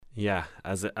Yeah,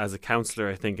 as a counsellor,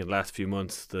 I think in the last few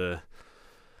months, the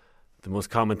most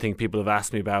common thing people have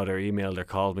asked me about or emailed or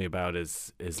called me about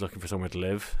is looking for somewhere to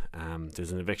live.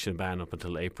 There's an eviction ban up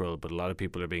until April, but a lot of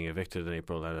people are being evicted in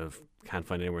April and can't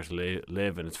find anywhere to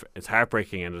live, and it's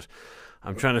heartbreaking. And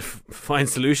I'm trying to find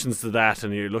solutions to that.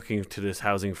 And you're looking to this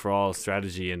housing for all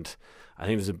strategy, and I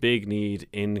think there's a big need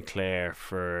in Clare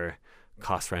for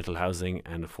cost rental housing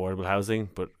and affordable housing,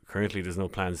 but currently there's no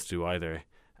plans to do either.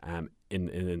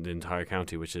 In the entire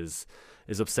county, which is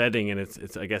upsetting, and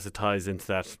it's I guess it ties into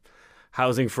that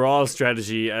housing for all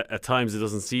strategy. At times, it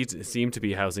doesn't seem to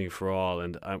be housing for all,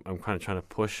 and I'm kind of trying to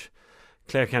push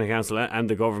Clare County Council and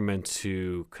the government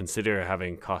to consider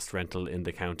having cost rental in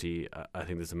the county. I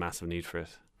think there's a massive need for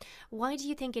it. Why do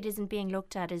you think it isn't being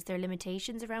looked at? Is there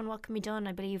limitations around what can be done?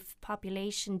 I believe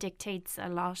population dictates a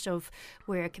lot of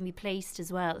where it can be placed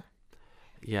as well.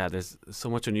 Yeah, there's so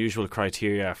much unusual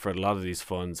criteria for a lot of these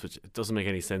funds, which it doesn't make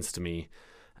any sense to me.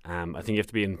 I think you have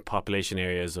to be in population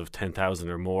areas of 10,000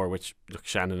 or more, which look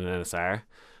Shannon and NSR.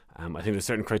 I think there's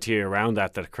certain criteria around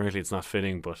that currently it's not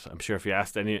fitting, but I'm sure if you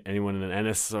asked anyone in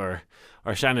Ennis or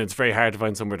Shannon, it's very hard to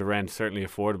find somewhere to rent, certainly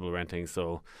affordable renting.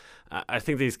 So I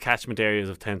think these catchment areas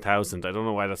of 10,000, I don't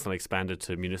know why that's not expanded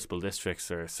to municipal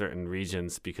districts or certain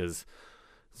regions, because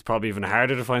it's probably even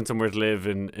harder to find somewhere to live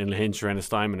in Lahinch or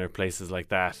Ennistimon or places like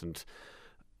that. And,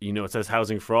 it says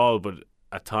housing for all, but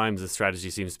at times the strategy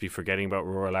seems to be forgetting about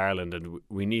rural Ireland. And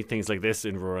we need things like this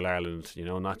in rural Ireland,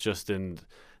 not just in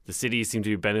the cities seem to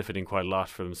be benefiting quite a lot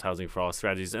from this housing for all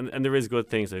strategies. And there is good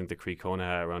things. I think the Croí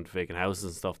around vacant houses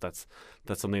and stuff, that's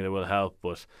something that will help.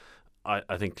 But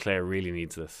I think Clare really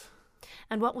needs this.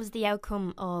 And what was the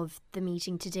outcome of the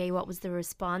meeting today? What was the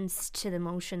response to the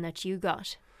motion that you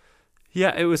got?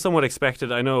 Yeah, it was somewhat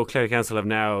expected. I know Clare Council have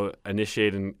now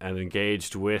initiated and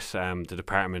engaged with the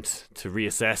department to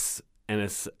reassess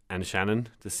Ennis and Shannon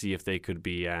to see if they could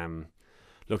be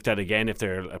looked at again, if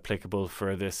they're applicable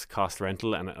for this cost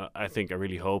rental. And I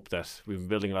really hope that we've been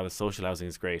building a lot of social housing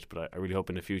is great, but I really hope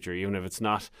in the future, even if it's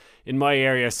not in my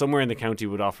area, somewhere in the county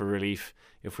would offer relief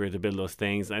if we were to build those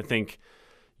things. And I think,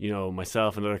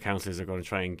 myself and other councillors are going to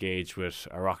try and engage with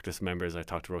our Oireachtas members. I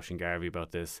talked to Roisin Garvey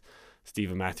about this.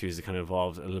 Stephen Matthews is kind of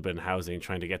involved a little bit in housing,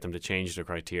 trying to get them to change their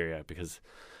criteria, because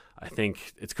I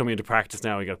think it's coming into practice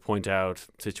now. We got to point out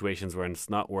situations where it's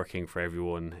not working for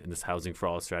everyone in this housing for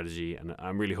all strategy, and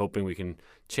I'm really hoping we can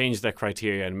change that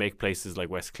criteria and make places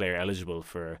like West Clare eligible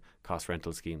for cost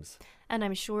rental schemes. And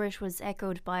I'm sure it was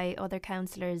echoed by other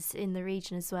councillors in the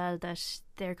region as well, that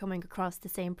they're coming across the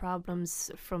same problems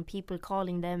from people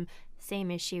calling them, same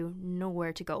issue,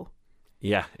 nowhere to go.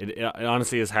 Yeah, it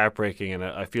honestly is heartbreaking, and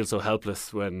I feel so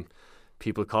helpless when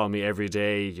people call me every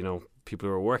day, people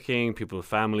who are working, people with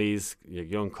families,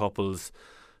 young couples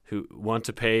who want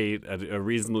to pay a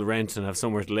reasonable rent and have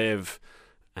somewhere to live.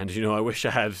 And, I wish I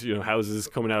had, houses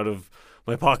coming out of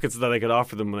my pockets that I could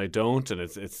offer them, and I don't. And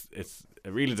it's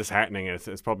really disheartening.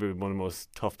 It's probably one of the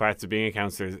most tough parts of being a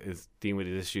counsellor is dealing with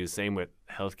these issues. Same with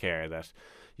healthcare, that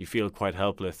you feel quite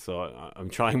helpless. So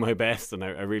I'm trying my best, and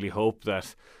I really hope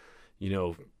that,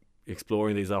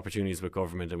 exploring these opportunities with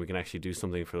government and we can actually do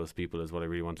something for those people is what I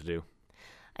really want to do.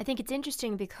 I think it's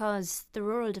interesting because the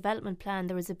Rural Development Plan,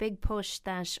 there was a big push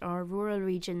that our rural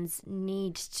regions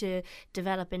need to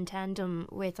develop in tandem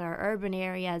with our urban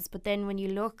areas. But then when you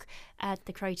look at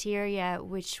the criteria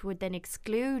which would then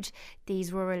exclude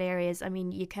these rural areas, I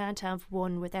mean, you can't have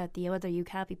one without the other. You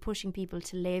can't be pushing people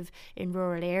to live in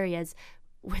rural areas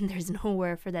when there's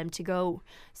nowhere for them to go.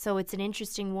 So it's an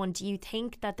interesting one. Do you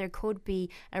think that there could be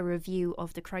a review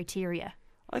of the criteria?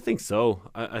 I think so.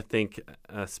 I think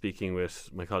speaking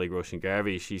with my colleague Roisin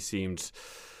Garvey, she seemed,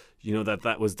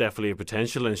 that was definitely a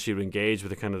potential, and she would engage with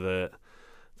the kind of the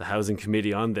housing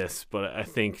committee on this. But I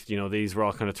think, these were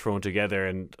all kind of thrown together,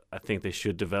 and I think they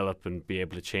should develop and be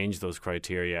able to change those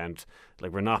criteria. And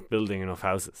we're not building enough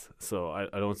houses, so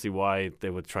I don't see why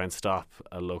they would try and stop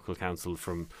a local council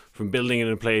from building it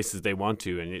in places they want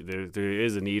to. And there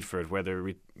is a need for it, whether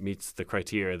it meets the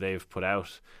criteria they've put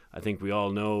out. I think we all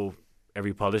know,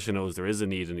 every politician knows there is a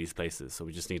need in these places, so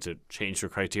we just need to change the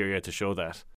criteria to show that.